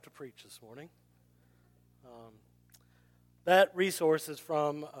to preach this morning. That resource is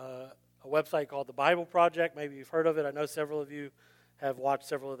from a website called the Bible Project. Maybe you've heard of it. I know several of you have watched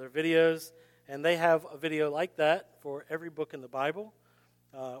several of their videos, and they have a video like that for every book in the Bible,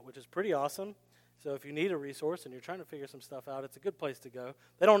 which is pretty awesome. So if you need a resource and you're trying to figure some stuff out, it's a good place to go.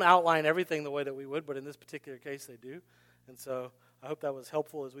 They don't outline everything the way that we would, but in this particular case they do. And so I hope that was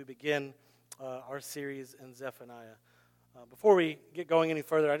helpful as we begin our series in Zephaniah. Before we get going any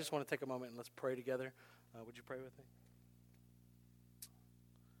further, I just want to take a moment and let's pray together. Would you pray with me?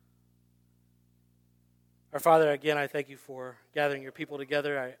 Our Father, again, I thank you for gathering your people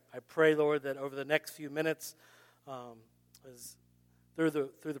together. I pray, Lord, that over the next few minutes, as through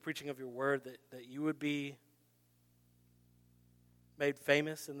the preaching of your word, that you would be made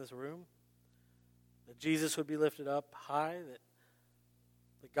famous in this room, that Jesus would be lifted up high, that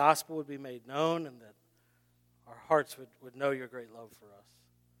the gospel would be made known, and that our hearts would know your great love for us.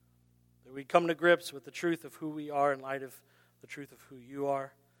 That we'd come to grips with the truth of who we are in light of the truth of who you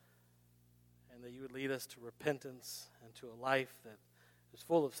are, and that you would lead us to repentance and to a life that is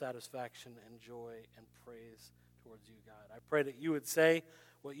full of satisfaction and joy and praise towards you, God. I pray that you would say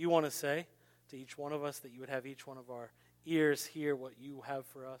what you want to say to each one of us, that you would have each one of our ears hear what you have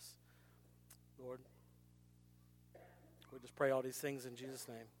for us. Lord, we just pray all these things in Jesus'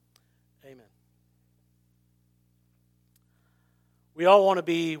 name. Amen. We all want to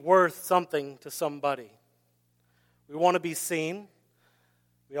be worth something to somebody. We want to be seen.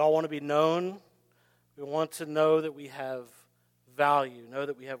 We all want to be known. We want to know that we have value, know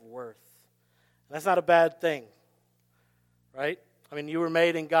that we have worth. And that's not a bad thing, right? I mean, you were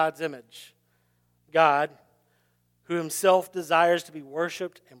made in God's image. God, who himself desires to be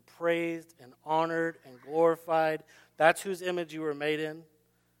worshiped and praised and honored and glorified. That's whose image you were made in.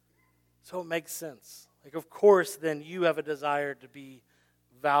 So it makes sense. Like, of course, then you have a desire to be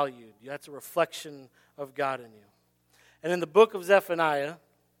valued. That's a reflection of God in you. And in the book of Zephaniah,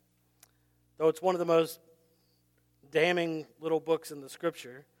 though it's one of the most damning little books in the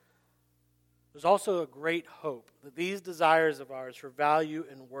Scripture, there's also a great hope that these desires of ours for value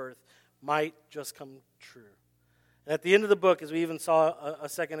and worth might just come true. And at the end of the book, as we even saw a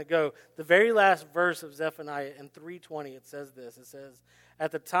second ago, the very last verse of Zephaniah in 3:20, it says this. It says,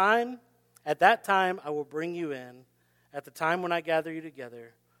 At that time I will bring you in, at the time when I gather you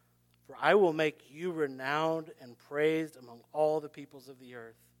together, for I will make you renowned and praised among all the peoples of the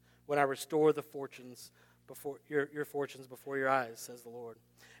earth, when I restore the fortunes before your fortunes before your eyes, says the Lord.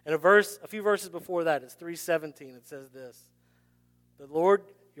 And a few verses before that, it's 3:17, it says this, The Lord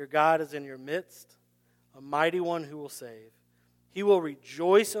your God is in your midst, a mighty one who will save. He will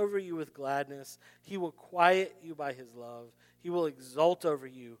rejoice over you with gladness. He will quiet you by his love. He will exult over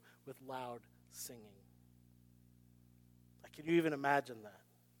you with loud singing. Can you even imagine that?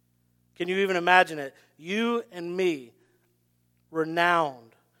 Can you even imagine it? You and me,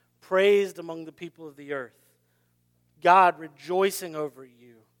 renowned, praised among the people of the earth. God rejoicing over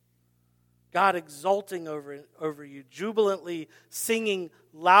you. God exulting over you, jubilantly singing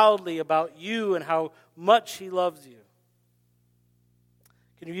loudly about you and how much he loves you.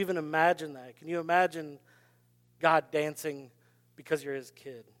 Can you even imagine that? Can you imagine God dancing because you're his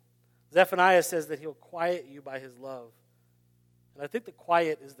kid? Zephaniah says that he'll quiet you by his love. And I think the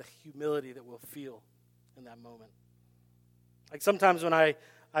quiet is the humility that we'll feel in that moment. Like sometimes when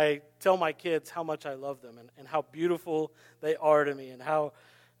I tell my kids how much I love them and how beautiful they are to me and how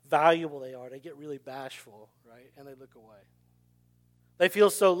valuable they are, they get really bashful, right? And they look away. They feel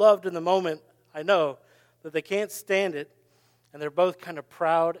so loved in the moment, I know, that they can't stand it. And they're both kind of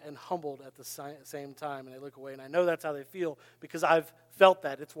proud and humbled at the same time. And they look away. And I know that's how they feel because I've felt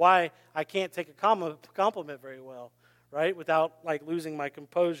that. It's why I can't take a compliment very well, right? Without like losing my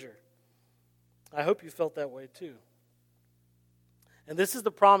composure. I hope you felt that way too. And this is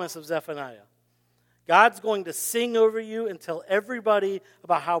the promise of Zephaniah. God's going to sing over you and tell everybody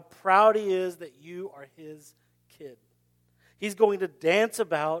about how proud he is that you are his kid. He's going to dance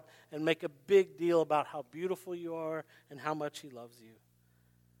about and make a big deal about how beautiful you are and how much he loves you.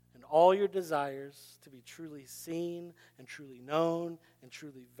 And all your desires to be truly seen and truly known and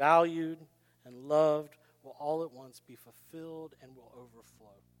truly valued and loved will all at once be fulfilled and will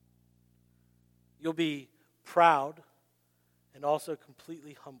overflow. You'll be proud and also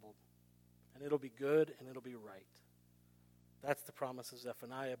completely humbled. And it'll be good and it'll be right. That's the promise of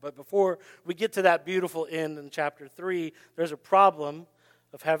Zephaniah. But before we get to that beautiful end in chapter 3, there's a problem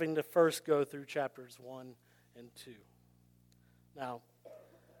of having to first go through chapters 1 and 2. Now,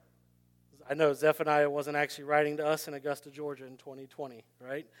 I know Zephaniah wasn't actually writing to us in Augusta, Georgia in 2020,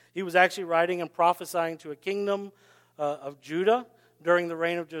 right? He was actually writing and prophesying to a kingdom of Judah during the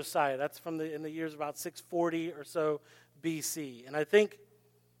reign of Josiah. That's in the years about 640 or so BC. And I think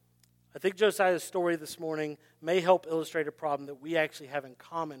Josiah's story this morning may help illustrate a problem that we actually have in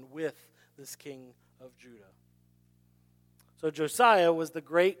common with this king of Judah. So Josiah was the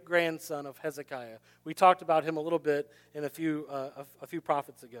great-grandson of Hezekiah. We talked about him a little bit in a couple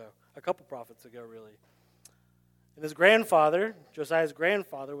prophets ago, really. And his grandfather, Josiah's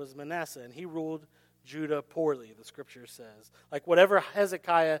grandfather, was Manasseh, and he ruled Judah poorly, the scripture says. Like whatever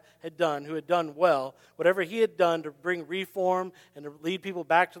Hezekiah had done, who had done well, whatever he had done to bring reform and to lead people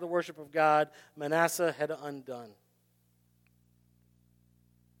back to the worship of God, Manasseh had undone.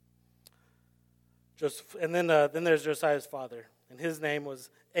 And then there's Josiah's father, and his name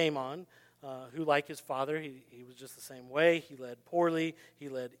was Amon, who, like his father, he was just the same way. He led poorly, he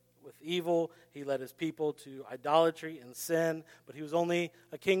led with evil, he led his people to idolatry and sin, but he was only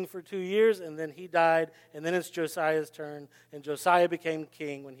a king for 2 years, and then he died, and then it's Josiah's turn, and Josiah became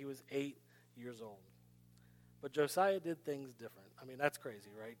king when he was 8 years old. But Josiah did things different. I mean, that's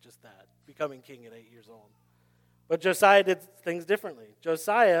crazy, right? Just that, becoming king at 8 years old. But Josiah did things differently.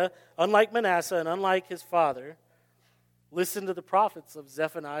 Josiah, unlike Manasseh and unlike his father, listened to the prophets of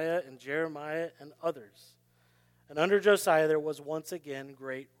Zephaniah and Jeremiah and others. And under Josiah, there was once again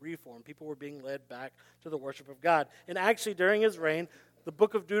great reform. People were being led back to the worship of God. And actually, during his reign, the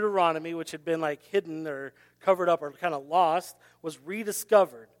book of Deuteronomy, which had been like hidden or covered up or kind of lost, was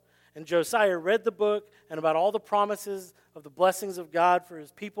rediscovered. And Josiah read the book and about all the promises of the blessings of God for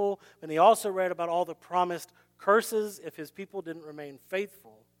his people. And he also read about all the promised curses if his people didn't remain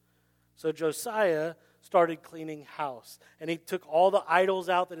faithful. So Josiah started cleaning house. And he took all the idols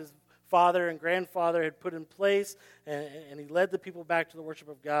out that his father and grandfather had put in place, and he led the people back to the worship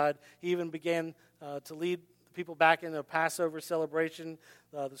of God. He even began to lead the people back in a Passover celebration.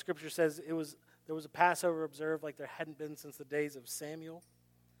 The scripture says there was a Passover observed like there hadn't been since the days of Samuel.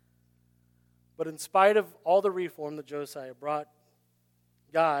 But in spite of all the reform that Josiah brought,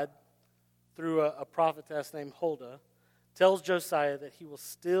 God, through a prophetess named Huldah, tells Josiah that he will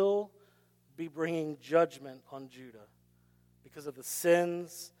still be bringing judgment on Judah because of the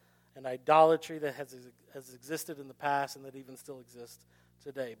sins and idolatry that has existed in the past and that even still exists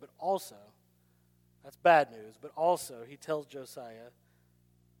today. But also, that's bad news, but also he tells Josiah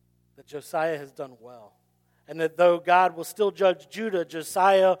that Josiah has done well. And that though God will still judge Judah,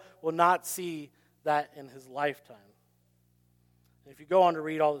 Josiah will not see that in his lifetime. And if you go on to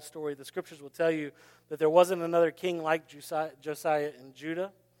read all the story, the scriptures will tell you that there wasn't another king like Josiah in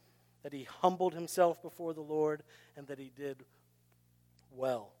Judah, that he humbled himself before the Lord, and that he did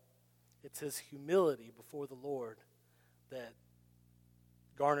well. It's his humility before the Lord that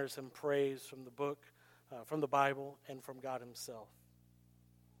garners him praise from the book, from the Bible, and from God himself.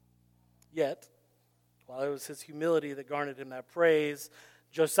 Yet, while it was his humility that garnered him that praise,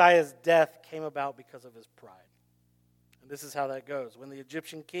 Josiah's death came about because of his pride. And this is how that goes. When the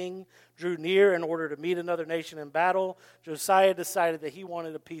Egyptian king drew near in order to meet another nation in battle, Josiah decided that he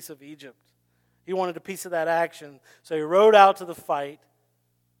wanted a piece of Egypt. He wanted a piece of that action. So he rode out to the fight,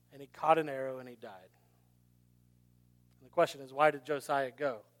 and he caught an arrow, and he died. And the question is, why did Josiah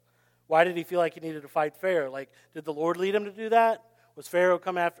go? Why did he feel like he needed to fight Pharaoh? Like, did the Lord lead him to do that? Was Pharaoh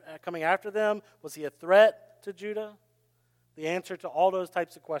coming after them? Was he a threat to Judah? The answer to all those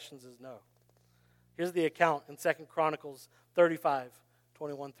types of questions is no. Here's the account in 2 Chronicles 35,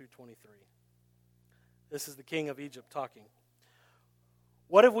 21 through 23. This is the king of Egypt talking.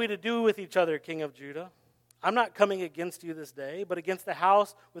 What have we to do with each other, king of Judah? I'm not coming against you this day, but against the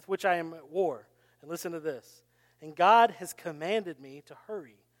house with which I am at war. And listen to this. And God has commanded me to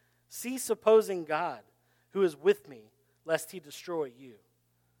hurry. Cease opposing God, who is with me, lest he destroy you.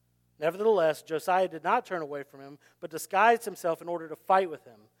 Nevertheless, Josiah did not turn away from him, but disguised himself in order to fight with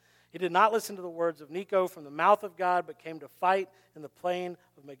him. He did not listen to the words of Necho from the mouth of God, but came to fight in the plain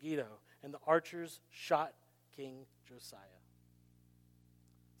of Megiddo. And the archers shot King Josiah.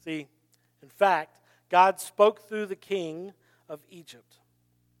 See, in fact, God spoke through the king of Egypt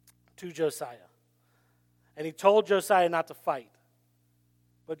to Josiah. And he told Josiah not to fight.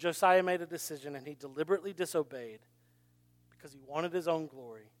 But Josiah made a decision, and he deliberately disobeyed because he wanted his own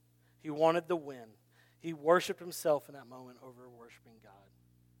glory. He wanted the win. He worshiped himself in that moment over worshiping God.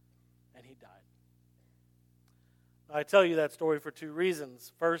 And he died. I tell you that story for two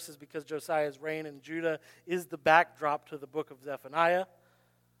reasons. First is because Josiah's reign in Judah is the backdrop to the book of Zephaniah,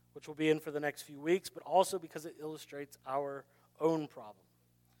 which we'll be in for the next few weeks, but also because it illustrates our own problem.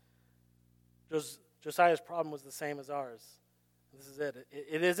 Josiah's problem was the same as ours. This is it.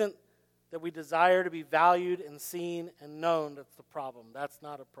 It isn't that we desire to be valued and seen and known that's the problem. That's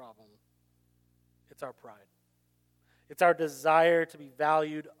not a problem. It's our pride. It's our desire to be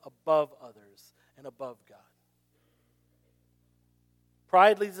valued above others and above God.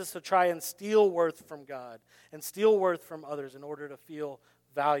 Pride leads us to try and steal worth from God and steal worth from others in order to feel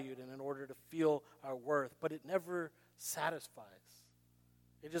valued and in order to feel our worth. But it never satisfies.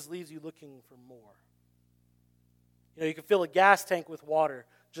 It just leaves you looking for more. You can fill a gas tank with water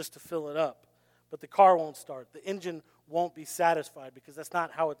just to fill it up, but the car won't start. The engine won't be satisfied because that's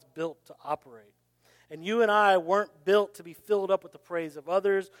not how it's built to operate. And you and I weren't built to be filled up with the praise of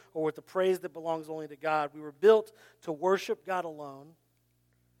others or with the praise that belongs only to God. We were built to worship God alone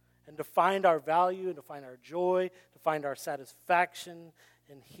and to find our value and to find our joy, to find our satisfaction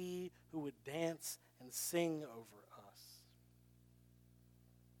in He who would dance and sing over us.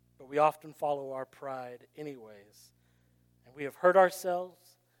 But we often follow our pride anyways. And we have hurt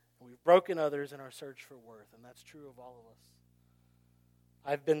ourselves and we've broken others in our search for worth. And that's true of all of us.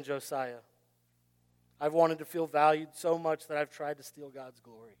 I've been Josiah. I've wanted to feel valued so much that I've tried to steal God's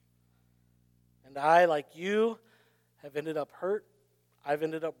glory. And I, like you, have ended up hurt. I've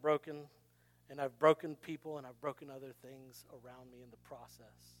ended up broken. And I've broken people and I've broken other things around me in the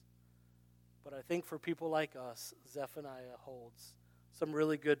process. But I think for people like us, Zephaniah holds some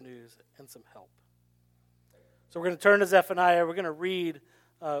really good news and some help. So we're going to turn to Zephaniah. We're going to read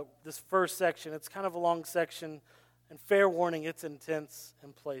this first section. It's kind of a long section. And fair warning, it's intense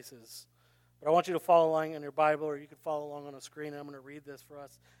in places. But I want you to follow along in your Bible, or you can follow along on a screen. I'm going to read this for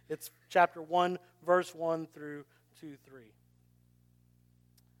us. It's chapter 1, verse 1 through 2-3.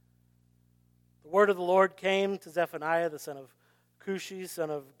 The word of the Lord came to Zephaniah, the son of Cushi, son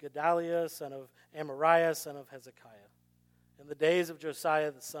of Gedaliah, son of Amariah, son of Hezekiah, in the days of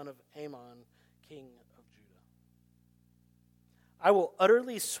Josiah, the son of Amon, king of Judah. I will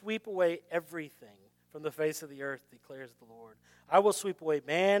utterly sweep away everything from the face of the earth, declares the Lord. I will sweep away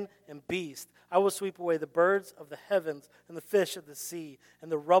man and beast. I will sweep away the birds of the heavens and the fish of the sea and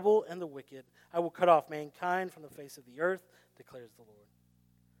the rubble and the wicked. I will cut off mankind from the face of the earth, declares the Lord.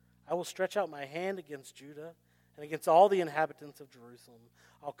 I will stretch out my hand against Judah and against all the inhabitants of Jerusalem.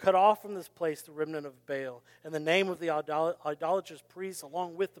 I'll cut off from this place the remnant of Baal and the name of the idolatrous priests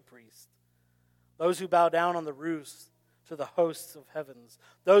along with the priests. Those who bow down on the roofs to the hosts of heavens.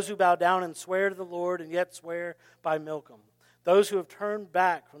 Those who bow down and swear to the Lord and yet swear by Milcom. Those who have turned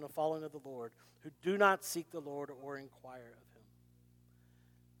back from the following of the Lord, who do not seek the Lord or inquire of Him.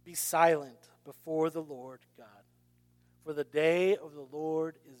 Be silent before the Lord God, for the day of the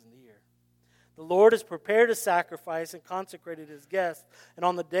Lord is near. The Lord has prepared a sacrifice and consecrated His guests, and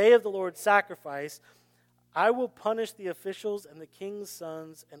on the day of the Lord's sacrifice, I will punish the officials and the king's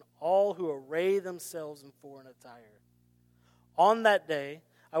sons and all who array themselves in foreign attire. On that day,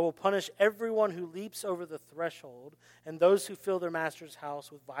 I will punish everyone who leaps over the threshold and those who fill their master's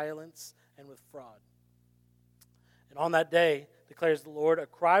house with violence and with fraud. And on that day, declares the Lord, a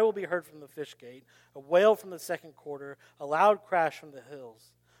cry will be heard from the fish gate, a wail from the second quarter, a loud crash from the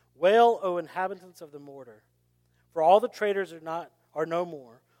hills. Wail, O inhabitants of the mortar, for all the traders are no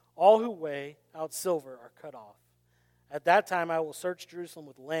more. All who weigh out silver are cut off. At that time I will search Jerusalem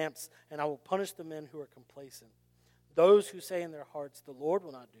with lamps, and I will punish the men who are complacent. Those who say in their hearts, the Lord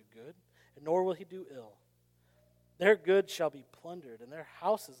will not do good, and nor will He do ill. Their goods shall be plundered, and their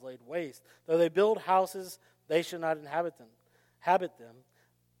houses laid waste. Though they build houses, they shall not inhabit them.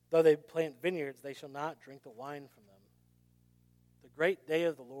 Though they plant vineyards, they shall not drink the wine from them. The great day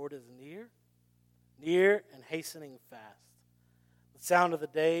of the Lord is near and hastening fast. The sound of the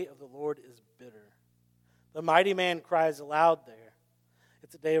day of the Lord is bitter. The mighty man cries aloud there.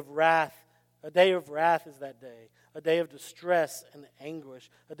 It's a day of wrath. A day of wrath is that day. A day of distress and anguish.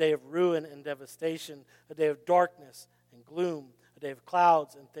 A day of ruin and devastation. A day of darkness and gloom. A day of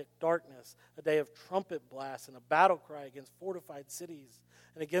clouds and thick darkness. A day of trumpet blasts and a battle cry against fortified cities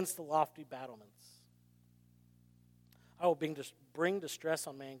and against the lofty battlements. I will bring distress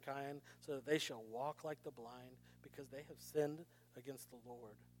on mankind so that they shall walk like the blind because they have sinned against the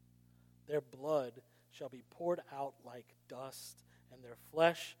Lord. Their blood shall be poured out like dust and their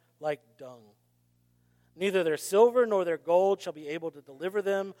flesh like dung. Neither their silver nor their gold shall be able to deliver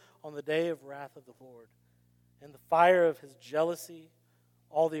them on the day of wrath of the Lord. In the fire of His jealousy,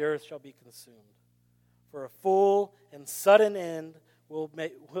 all the earth shall be consumed. For a full and sudden end will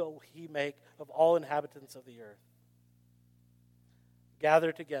He make of all inhabitants of the earth.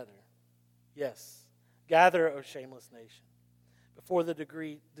 Gather together. Yes, gather, O shameless nation, before the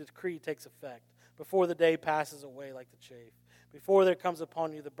decree takes effect, before the day passes away like the chaff, before there comes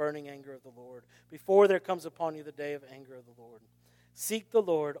upon you the burning anger of the Lord, before there comes upon you the day of anger of the Lord. Seek the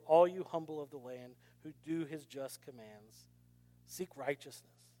Lord, all you humble of the land, who do His just commands. Seek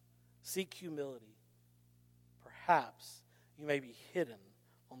righteousness. Seek humility. perhaps you may be hidden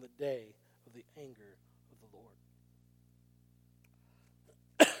on the day of the anger of the Lord.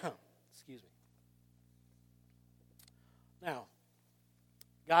 Excuse me. Now,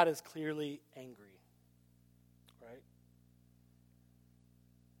 God is clearly angry, right?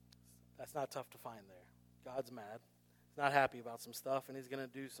 That's not tough to find there. God's mad. He's not happy about some stuff, and he's going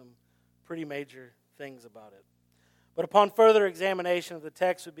to do some pretty major things about it. But upon further examination of the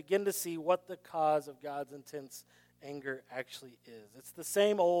text, we begin to see what the cause of God's intense anger actually is. It's the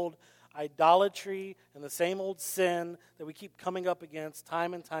same old idolatry and the same old sin that we keep coming up against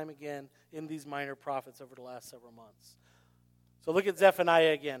time and time again in these minor prophets over the last several months. So look at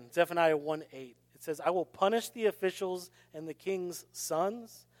Zephaniah again, Zephaniah 1:8. It says, "I will punish the officials and the king's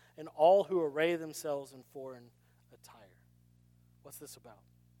sons and all who array themselves in foreign attire." What's this about?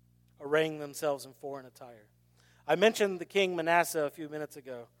 Arraying themselves in foreign attire. I mentioned the king Manasseh a few minutes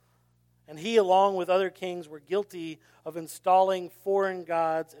ago, and he, along with other kings, were guilty of installing foreign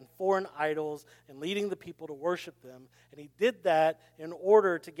gods and foreign idols and leading the people to worship them, and he did that in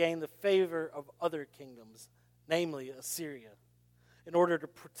order to gain the favor of other kingdoms, namely Assyria, in order to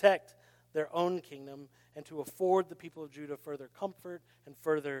protect their own kingdom and to afford the people of Judah further comfort and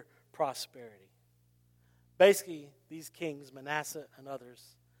further prosperity. Basically, these kings, Manasseh and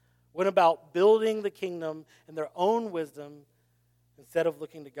others, went about building the kingdom in their own wisdom instead of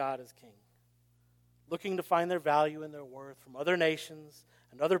looking to God as king, looking to find their value and their worth from other nations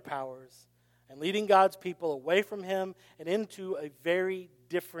and other powers, and leading God's people away from him and into a very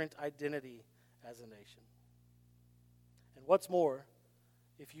different identity as a nation. And what's more,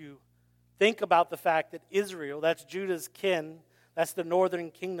 if you think about the fact that Israel, that's Judah's kin, that's the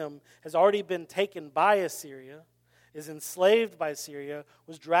northern kingdom, has already been taken by Assyria, is enslaved by Syria,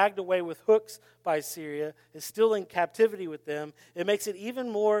 was dragged away with hooks by Syria, is still in captivity with them, it makes it even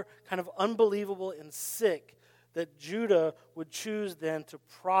more kind of unbelievable and sick that Judah would choose then to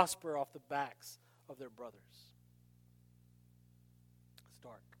prosper off the backs of their brothers. It's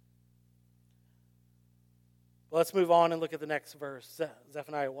dark. Well, let's move on and look at the next verse,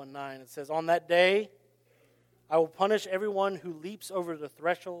 Zephaniah 1:9. It says, "On that day I will punish everyone who leaps over the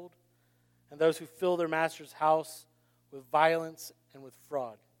threshold and those who fill their master's house with violence and with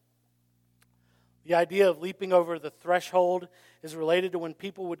fraud." The idea of leaping over the threshold is related to when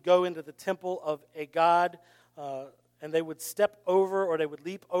people would go into the temple of a god and they would step over or they would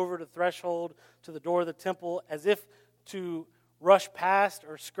leap over the threshold to the door of the temple as if to rush past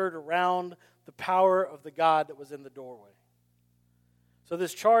or skirt around the power of the god that was in the doorway. So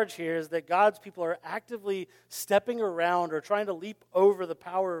this charge here is that God's people are actively stepping around or trying to leap over the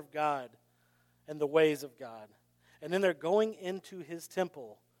power of God and the ways of God. And then they're going into his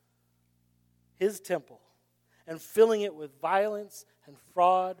temple, and filling it with violence and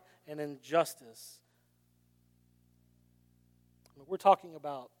fraud and injustice. I mean, we're talking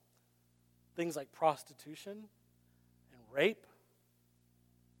about things like prostitution and rape.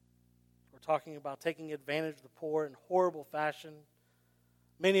 We're talking about taking advantage of the poor in horrible fashion.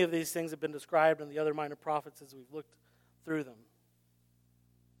 Many of these things have been described in the other minor prophets as we've looked through them.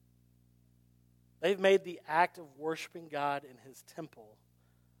 They've made the act of worshiping God in his temple,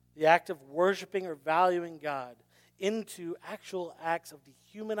 the act of worshiping or valuing God, into actual acts of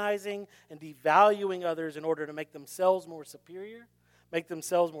dehumanizing and devaluing others in order to make themselves more superior, make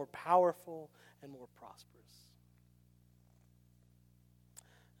themselves more powerful, and more prosperous.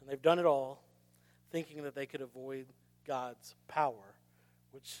 And they've done it all thinking that they could avoid God's power,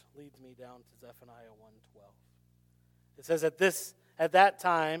 which leads me down to Zephaniah 1:12. It says, At that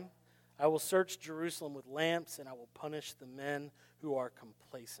time, I will search Jerusalem with lamps, and I will punish the men who are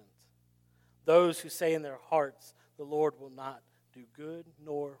complacent. Those who say in their hearts, the Lord will not do good,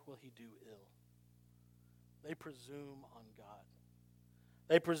 nor will he do ill. They presume on God.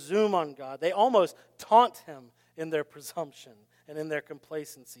 They presume on God. They almost taunt him in their presumption and in their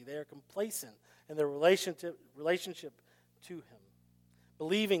complacency. They are complacent in their relationship to him,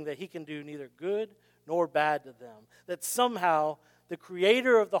 believing that he can do neither good nor bad to them, that somehow the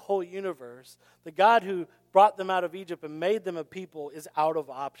creator of the whole universe, the God who brought them out of Egypt and made them a people, is out of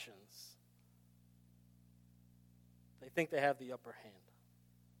options. They think they have the upper hand.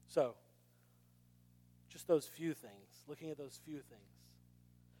 So, just those few things, looking at those few things.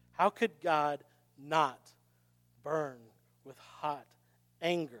 How could God not burn with hot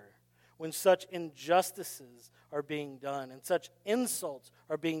anger when such injustices are being done and such insults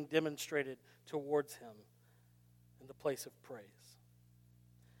are being demonstrated towards him in the place of praise?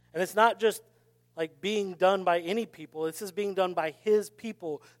 And it's not just like being done by any people. This is being done by his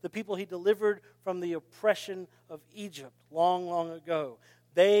people, the people he delivered from the oppression of Egypt long, long ago.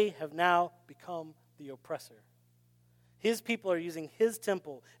 They have now become the oppressor. His people are using his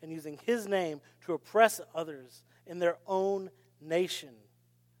temple and using his name to oppress others in their own nation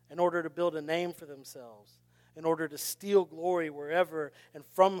in order to build a name for themselves, in order to steal glory wherever and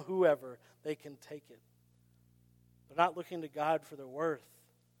from whoever they can take it. They're not looking to God for their worth.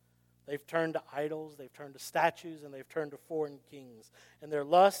 They've turned to idols, they've turned to statues, and they've turned to foreign kings. And their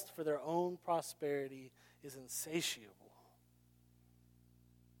lust for their own prosperity is insatiable.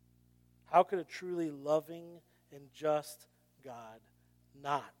 How could a truly loving and just God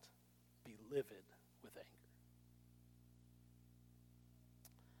not be livid with anger?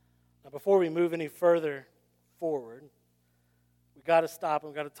 Now, before we move any further forward, we've got to stop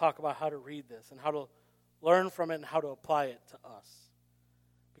and we've got to talk about how to read this and how to learn from it and how to apply it to us.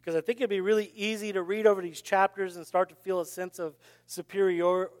 Because I think it'd be really easy to read over these chapters and start to feel a sense of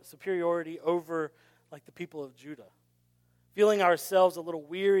superiority over like the people of Judah. Feeling ourselves a little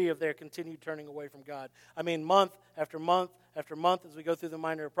weary of their continued turning away from God. I mean, month after month after month as we go through the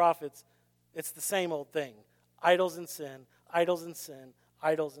Minor Prophets, it's the same old thing. Idols and sin, idols and sin,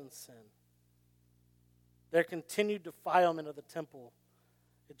 idols and sin. Their continued defilement of the temple,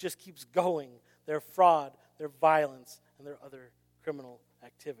 it just keeps going. Their fraud, their violence, and their other criminal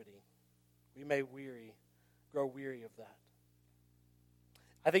activity. We may grow weary of that.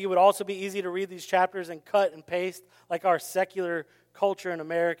 I think it would also be easy to read these chapters and cut and paste like our secular culture in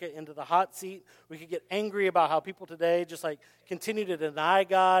America into the hot seat. We could get angry about how people today just like continue to deny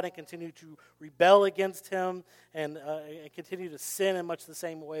God and continue to rebel against him and continue to sin in much the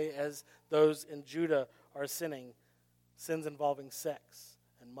same way as those in Judah are sinning. Sins involving sex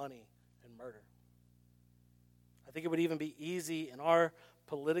and money and murder. I think it would even be easy in our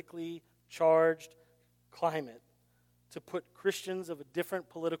politically charged climate to put Christians of a different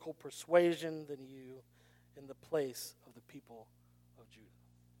political persuasion than you in the place of the people of Judah.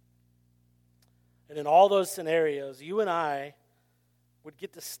 And in all those scenarios, you and I would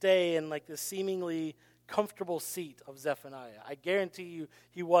get to stay in like this seemingly comfortable seat of Zephaniah. I guarantee you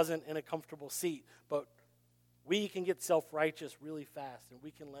he wasn't in a comfortable seat, but we can get self-righteous really fast, and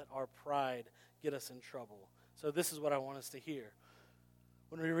we can let our pride get us in trouble. So this is what I want us to hear.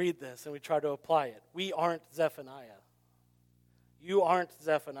 When we read this and we try to apply it, we aren't Zephaniah. You aren't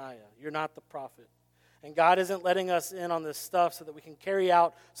Zephaniah. You're not the prophet. And God isn't letting us in on this stuff so that we can carry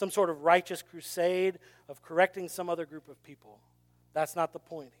out some sort of righteous crusade of correcting some other group of people. That's not the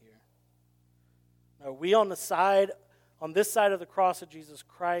point here. No, we on this side of the cross of Jesus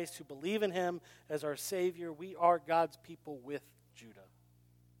Christ, who believe in him as our Savior, we are God's people with Judah.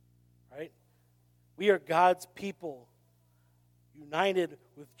 Right? We are God's people united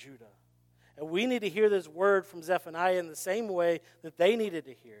with Judah. And we need to hear this word from Zephaniah in the same way that they needed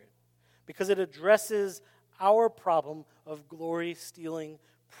to hear it. Because it addresses our problem of glory-stealing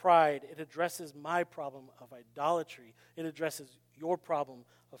pride. It addresses my problem of idolatry. It addresses your problem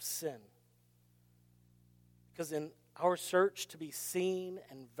of sin. Because in our search to be seen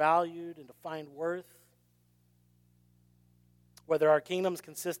and valued and to find worth, whether our kingdoms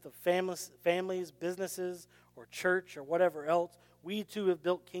consist of families, businesses, or church, or whatever else, we too have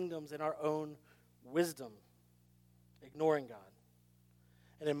built kingdoms in our own wisdom, ignoring God.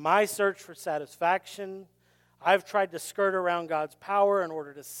 And in my search for satisfaction, I've tried to skirt around God's power in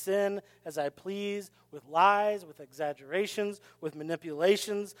order to sin as I please, with lies, with exaggerations, with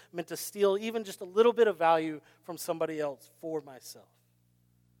manipulations, meant to steal even just a little bit of value from somebody else for myself.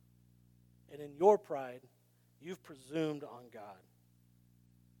 And in your pride, you've presumed on God,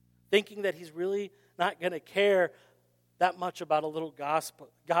 thinking that he's really not going to care that much about a little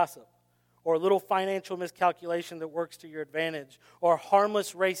gossip, or a little financial miscalculation that works to your advantage, or a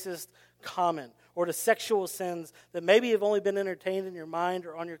harmless racist comment, or to sexual sins that maybe have only been entertained in your mind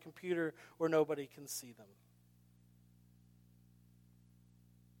or on your computer where nobody can see them.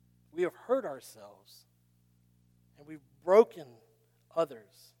 We have hurt ourselves, and we've broken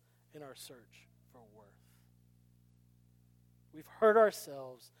others in our search for worth. We've hurt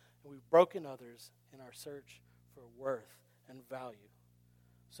ourselves, and we've broken others in our search for worth and value.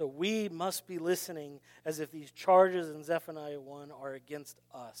 So we must be listening as if these charges in Zephaniah 1 are against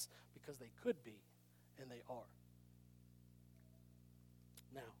us, because they could be, and they are.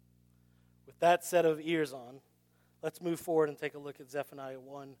 Now, with that set of ears on, let's move forward and take a look at Zephaniah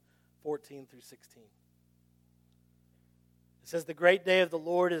 1, 14 through 16. It says, "The great day of the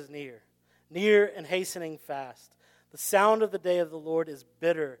Lord is near and hastening fast. The sound of the day of the Lord is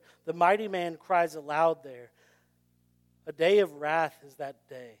bitter. The mighty man cries aloud there. A day of wrath is that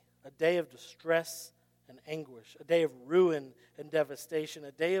day, a day of distress and anguish, a day of ruin and devastation,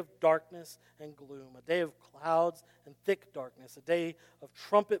 a day of darkness and gloom, a day of clouds and thick darkness, a day of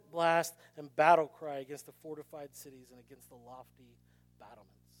trumpet blast and battle cry against the fortified cities and against the lofty battlements.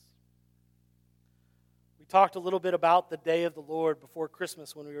 We talked a little bit about the day of the Lord before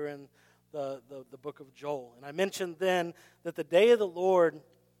Christmas when we were in the book of Joel. And I mentioned then that the day of the Lord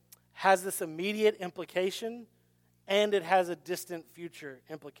has this immediate implication and it has a distant future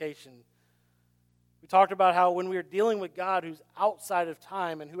implication. We talked about how when we are dealing with God who's outside of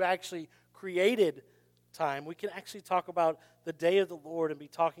time and who actually created time, we can actually talk about the day of the Lord and be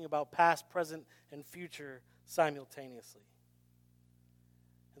talking about past, present, and future simultaneously.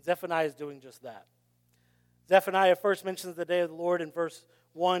 And Zephaniah is doing just that. Zephaniah first mentions the day of the Lord in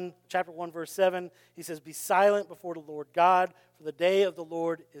chapter 1, verse 7. He says, "Be silent before the Lord God, for the day of the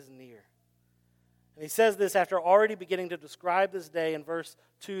Lord is near." And he says this after already beginning to describe this day in verses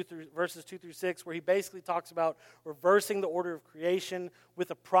 2 through 6, where he basically talks about reversing the order of creation with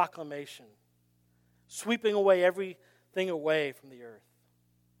a proclamation, sweeping away everything away from the earth.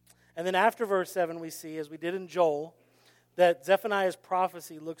 And then after verse 7, we see, as we did in Joel, that Zephaniah's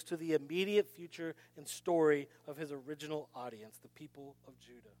prophecy looks to the immediate future and story of his original audience, the people of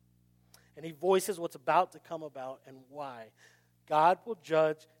Judah. And he voices what's about to come about and why. God will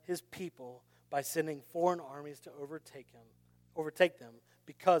judge his people by sending foreign armies to overtake them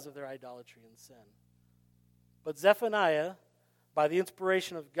because of their idolatry and sin. But Zephaniah, by the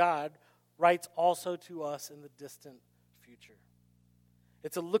inspiration of God, writes also to us in the distant future.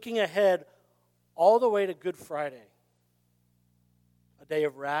 It's a looking ahead all the way to Good Friday. A day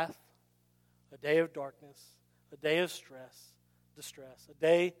of wrath, a day of darkness, a day of distress, a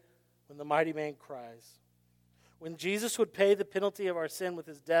day when the mighty man cries. When Jesus would pay the penalty of our sin with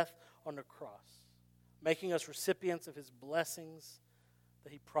his death on the cross, making us recipients of his blessings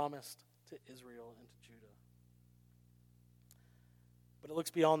that he promised to Israel and to Judah. But it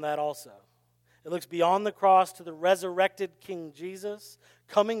looks beyond that also. It looks beyond the cross to the resurrected King Jesus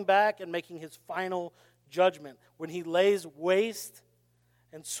coming back and making his final judgment when he lays waste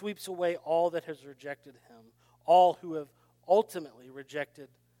and sweeps away all that has rejected him, all who have ultimately rejected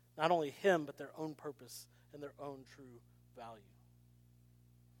not only him, but their own purpose and their own true value.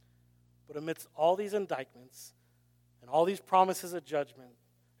 But amidst all these indictments and all these promises of judgment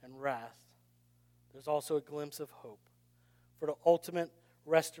and wrath, there's also a glimpse of hope for the ultimate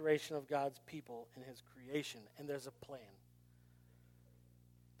restoration of God's people in his creation. And there's a plan.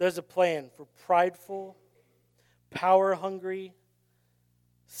 There's a plan for prideful, power-hungry,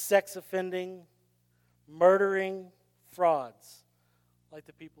 sex-offending, murdering frauds like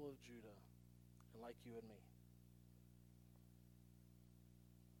the people of Judah and like you and me.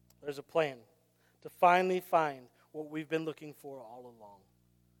 There's a plan to finally find what we've been looking for all along,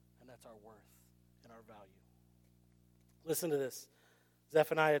 and that's our worth and our value. Listen to this.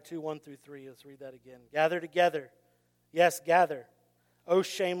 Zephaniah 2, 1 through 3. Let's read that again. Gather together. Yes, gather, O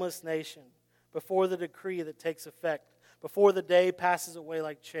shameless nation, before the decree that takes effect, before the day passes away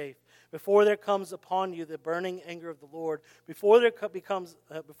like chaff, before there comes upon you the burning anger of the Lord, before there comes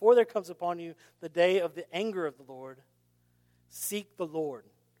upon you the day of the anger of the Lord. Seek the Lord,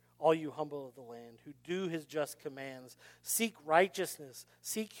 all you humble of the land, who do his just commands. Seek righteousness,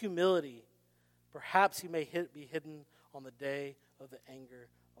 seek humility. Perhaps you may be hidden on the day of the anger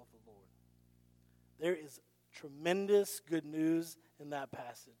of the Lord. There is tremendous good news in that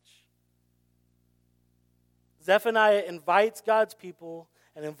passage. Zephaniah invites God's people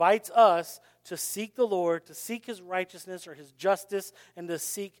and invites us to seek the Lord, to seek his righteousness or his justice, and to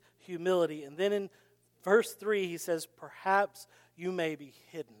seek humility. And then in verse 3, he says, perhaps you may be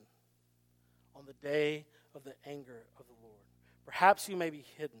hidden on the day of the anger of the Lord. Perhaps you may be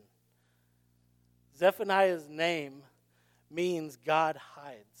hidden. Zephaniah's name means God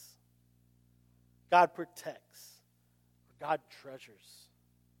hides, God protects, or God treasures.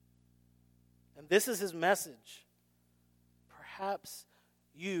 And this is his message. Perhaps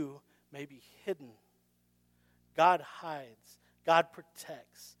you may be hidden. God hides, God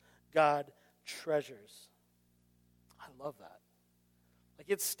protects, God treasures. I love that. Like,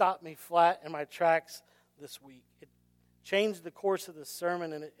 it stopped me flat in my tracks this week. It changed the course of the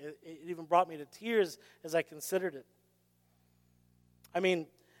sermon, and it even brought me to tears as I considered it. I mean,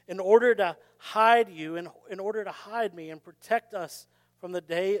 in order to hide you, in order to hide me and protect us from the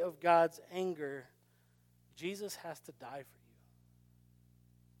day of God's anger, Jesus has to die for you.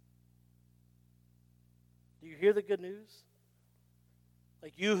 Do you hear the good news?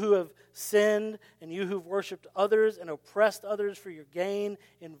 Like, you who have sinned and you who've worshipped others and oppressed others for your gain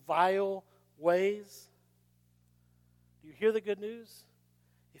in vile ways. Do you hear the good news?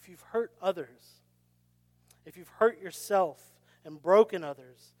 If you've hurt others, if you've hurt yourself and broken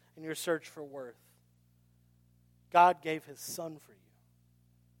others in your search for worth, God gave his Son for you.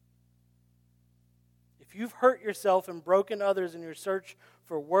 If you've hurt yourself and broken others in your search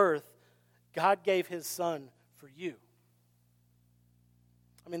for worth, God gave his Son for you.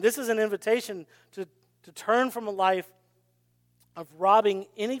 I mean, this is an invitation to turn from a life of robbing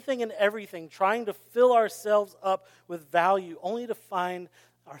anything and everything, trying to fill ourselves up with value, only to find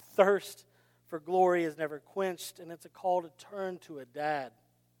our thirst for glory is never quenched. And it's a call to turn to a dad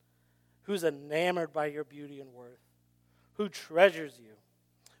who's enamored by your beauty and worth, who treasures you,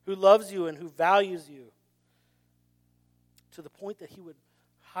 who loves you and who values you, to the point that he would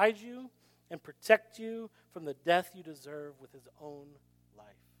hide you and protect you from the death you deserve with his own life.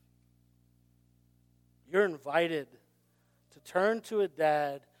 You're invited to turn to a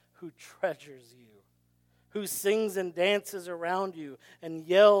dad who treasures you, who sings and dances around you and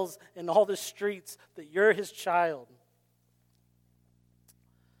yells in all the streets that you're his child.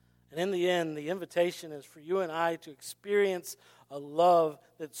 And in the end, the invitation is for you and I to experience a love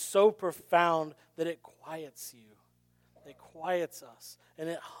that's so profound that it quiets you. It quiets us, and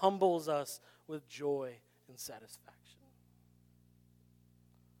it humbles us with joy and satisfaction.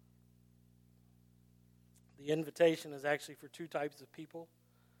 The invitation is actually for two types of people,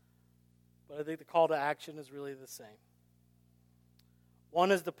 but I think the call to action is really the same.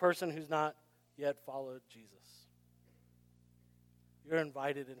 One is the person who's not yet followed Jesus. You're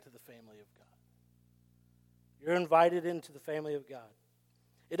invited into the family of God. You're invited into the family of God.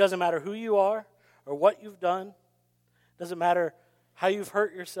 It doesn't matter who you are or what you've done. It doesn't matter how you've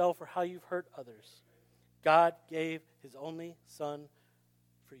hurt yourself or how you've hurt others. God gave his only Son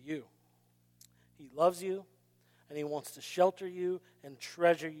for you. He loves you, and he wants to shelter you and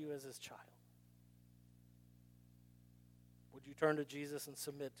treasure you as his child. Would you turn to Jesus and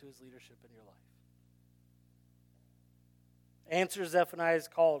submit to his leadership in your life? Answer Zephaniah's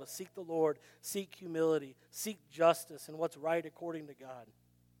call to seek the Lord, seek humility, seek justice and what's right according to God.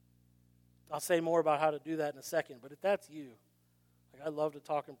 I'll say more about how to do that in a second, but if that's you, I'd love to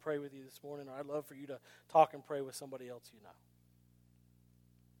talk and pray with you this morning, or I'd love for you to talk and pray with somebody else you know.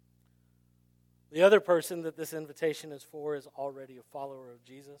 The other person that this invitation is for is already a follower of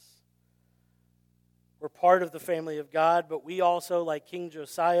Jesus. We're part of the family of God, but we also, like King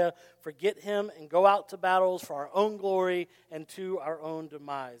Josiah, forget him and go out to battles for our own glory and to our own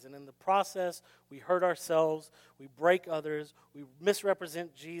demise. And in the process, we hurt ourselves, we break others, we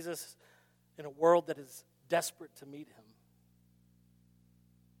misrepresent Jesus in a world that is desperate to meet him.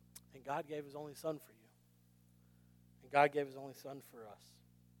 And God gave his only Son for you. And God gave his only Son for us.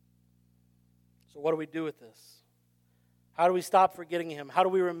 So what do we do with this? How do we stop forgetting him? How do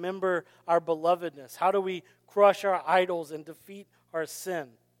we remember our belovedness? How do we crush our idols and defeat our sin?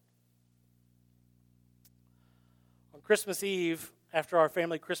 On Christmas Eve, after our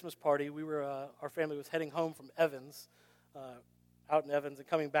family Christmas party, our family was heading home from Evans, out in Evans, and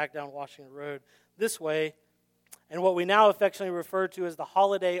coming back down Washington Road this way. And what we now affectionately refer to as the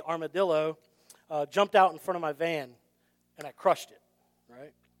holiday armadillo jumped out in front of my van, and I crushed it,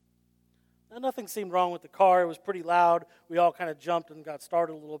 right? Now, nothing seemed wrong with the car. It was pretty loud. We all kind of jumped and got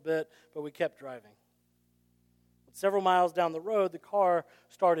started a little bit, but we kept driving. But several miles down the road, the car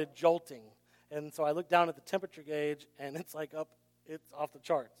started jolting. And so I looked down at the temperature gauge, and it's off the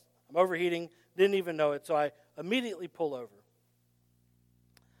charts. I'm overheating, didn't even know it, so I immediately pull over.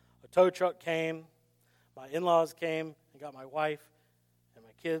 A tow truck came. My in-laws came and got my wife and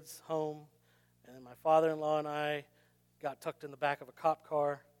my kids home. And then my father-in-law and I got tucked in the back of a cop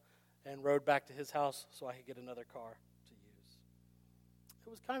car and rode back to his house so I could get another car to use. It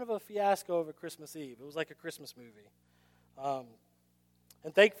was kind of a fiasco of a Christmas Eve. It was like a Christmas movie.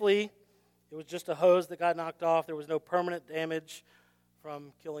 And thankfully, it was just a hose that got knocked off. There was no permanent damage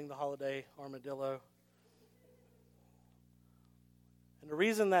from killing the holiday armadillo. And the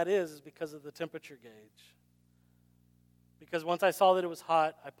reason that is because of the temperature gauge. Because once I saw that it was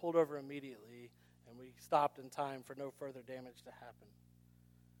hot, I pulled over immediately, and we stopped in time for no further damage to happen.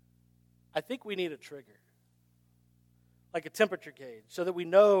 I think we need a trigger, like a temperature gauge, so that we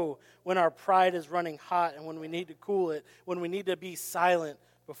know when our pride is running hot and when we need to cool it, when we need to be silent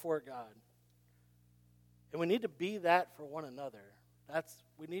before God. And we need to be that for one another.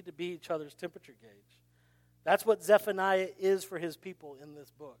 We need to be each other's temperature gauge. That's what Zephaniah is for his people in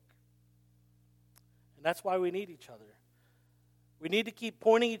this book. And that's why we need each other. We need to keep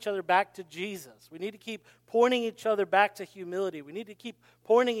pointing each other back to Jesus. We need to keep pointing each other back to humility. We need to keep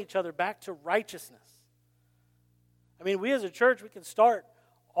pointing each other back to righteousness. I mean, we as a church, we can start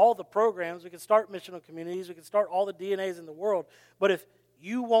all the programs. We can start missional communities. We can start all the DNAs in the world. But if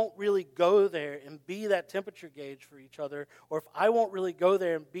you won't really go there and be that temperature gauge for each other, or if I won't really go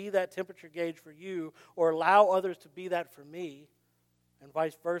there and be that temperature gauge for you, or allow others to be that for me, and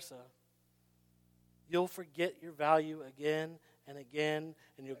vice versa, you'll forget your value again and again,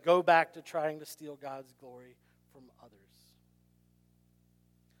 and you'll go back to trying to steal God's glory from others.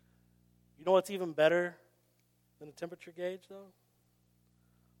 You know what's even better than a temperature gauge, though?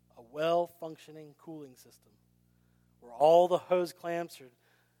 A well-functioning cooling system, where all the hose clamps are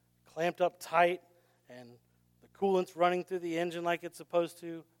clamped up tight and the coolant's running through the engine like it's supposed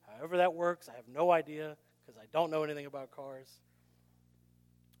to. However that works, I have no idea because I don't know anything about cars.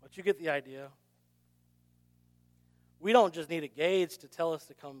 But you get the idea. We don't just need a gauge to tell us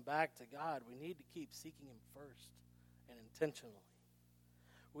to come back to God. We need to keep seeking Him first and intentionally.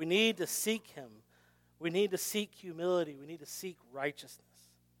 We need to seek Him. We need to seek humility. We need to seek righteousness.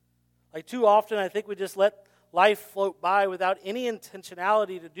 Like too often, I think we just let life float by without any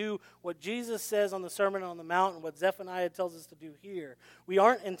intentionality to do what Jesus says on the Sermon on the Mount and what Zephaniah tells us to do here. We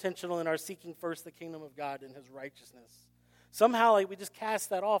aren't intentional in our seeking first the kingdom of God and His righteousness. Somehow, we just cast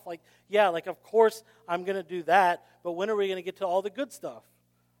that off. Of course I'm going to do that, but when are we going to get to all the good stuff?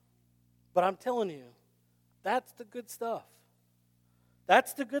 But I'm telling you, that's the good stuff.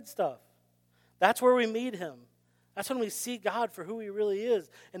 That's the good stuff. That's where we meet Him. That's when we see God for who He really is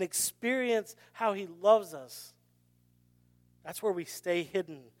and experience how He loves us. That's where we stay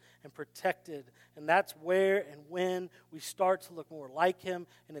hidden and protected, and that's where and when we start to look more like Him,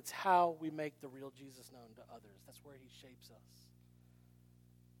 and it's how we make the real Jesus known to others. That's where He shapes us.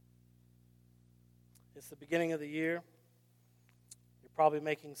 It's the beginning of the year. You're probably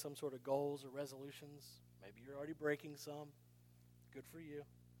making some sort of goals or resolutions. Maybe you're already breaking some. Good for you.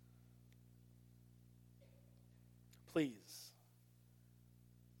 Please,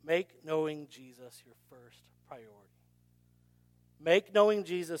 make knowing Jesus your first priority. Make knowing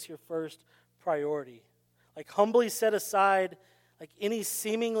Jesus your first priority. Humbly set aside any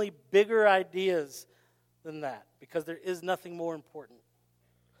seemingly bigger ideas than that, because there is nothing more important.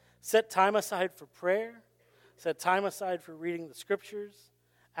 Set time aside for prayer. Set time aside for reading the Scriptures.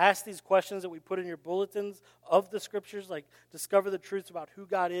 Ask these questions that we put in your bulletins of the Scriptures, discover the truths about who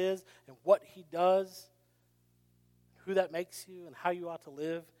God is and what He does, who that makes you, and how you ought to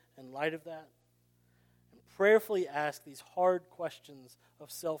live in light of that. And prayerfully ask these hard questions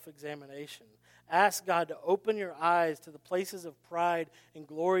of self-examination. Ask God to open your eyes to the places of pride and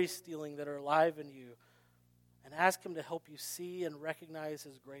glory-stealing that are alive in you, and ask Him to help you see and recognize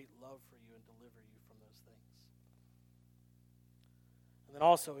His great love for you and deliver you from those things. And then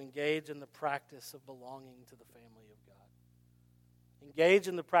also engage in the practice of belonging to the family of God. Engage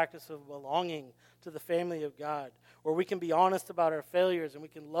in the practice of belonging to the family of God, where we can be honest about our failures and we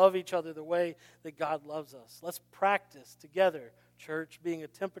can love each other the way that God loves us. Let's practice together, church, being a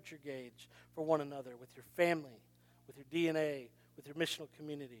temperature gauge for one another with your family, with your DNA, with your missional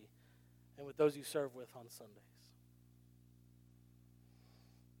community, and with those you serve with on Sundays.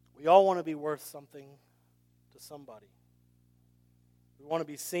 We all want to be worth something to somebody. We want to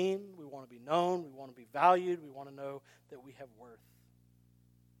be seen, we want to be known, we want to be valued, we want to know that we have worth.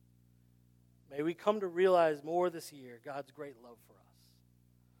 May we come to realize more this year God's great love for us,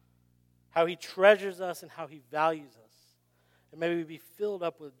 how He treasures us and how He values us. And may we be filled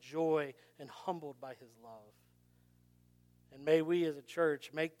up with joy and humbled by His love. And may we as a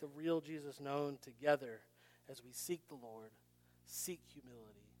church make the real Jesus known together as we seek the Lord, seek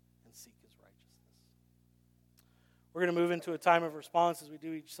humility, and seek His righteousness. We're going to move into a time of response as we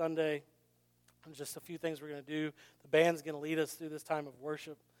do each Sunday. There's just a few things we're going to do. The band's going to lead us through this time of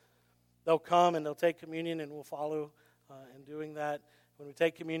worship. They'll come and they'll take communion, and we'll follow in doing that. When we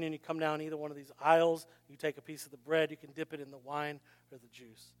take communion, you come down either one of these aisles. You take a piece of the bread. You can dip it in the wine or the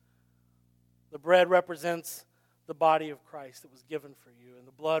juice. The bread represents the body of Christ that was given for you, and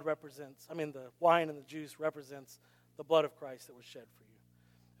the wine and the juice represents the blood of Christ that was shed for you.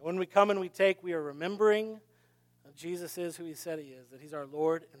 And when we come and we take, we are remembering that Jesus is who He said He is, that He's our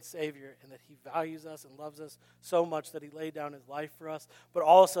Lord and Savior, and that He values us and loves us so much that He laid down His life for us, but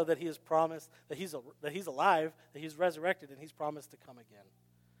also that He has promised that He's alive, that He's resurrected, and He's promised to come again.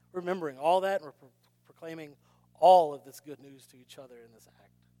 Remembering all that, and we're proclaiming all of this good news to each other in this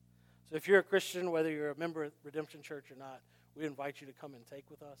act. So if you're a Christian, whether you're a member of Redemption Church or not, we invite you to come and take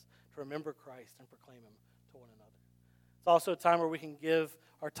with us to remember Christ and proclaim Him to one another. It's also a time where we can give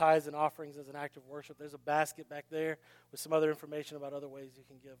our tithes and offerings as an act of worship. There's a basket back there with some other information about other ways you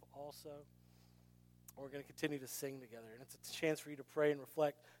can give also. We're going to continue to sing together. And it's a chance for you to pray and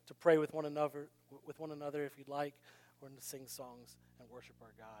reflect, to pray with one another if you'd like, or to sing songs and worship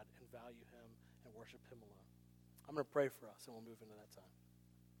our God and value Him and worship Him alone. I'm going to pray for us, and we'll move into that time.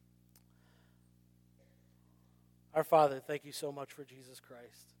 Our Father, thank you so much for Jesus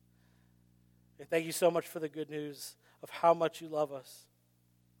Christ. And thank you so much for the good news of how much you love us.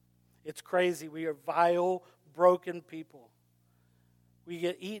 It's crazy. We are vile, broken people. We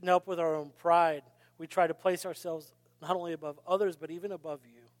get eaten up with our own pride. We try to place ourselves not only above others, but even above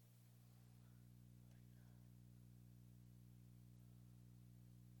you.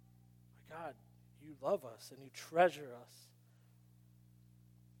 My God, you love us and you treasure us.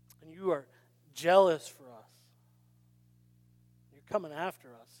 And you are jealous for us. You're coming after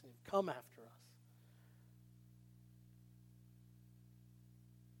us. And you've come after us.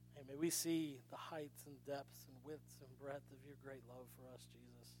 And may we see the heights and depths and widths and breadth of your great love for us,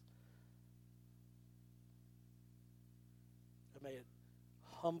 Jesus. And may it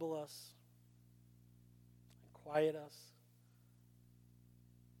humble us and quiet us.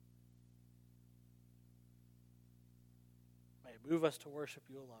 May it move us to worship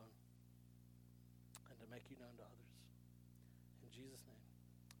you alone and to make you known to others. In Jesus' name,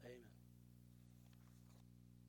 amen.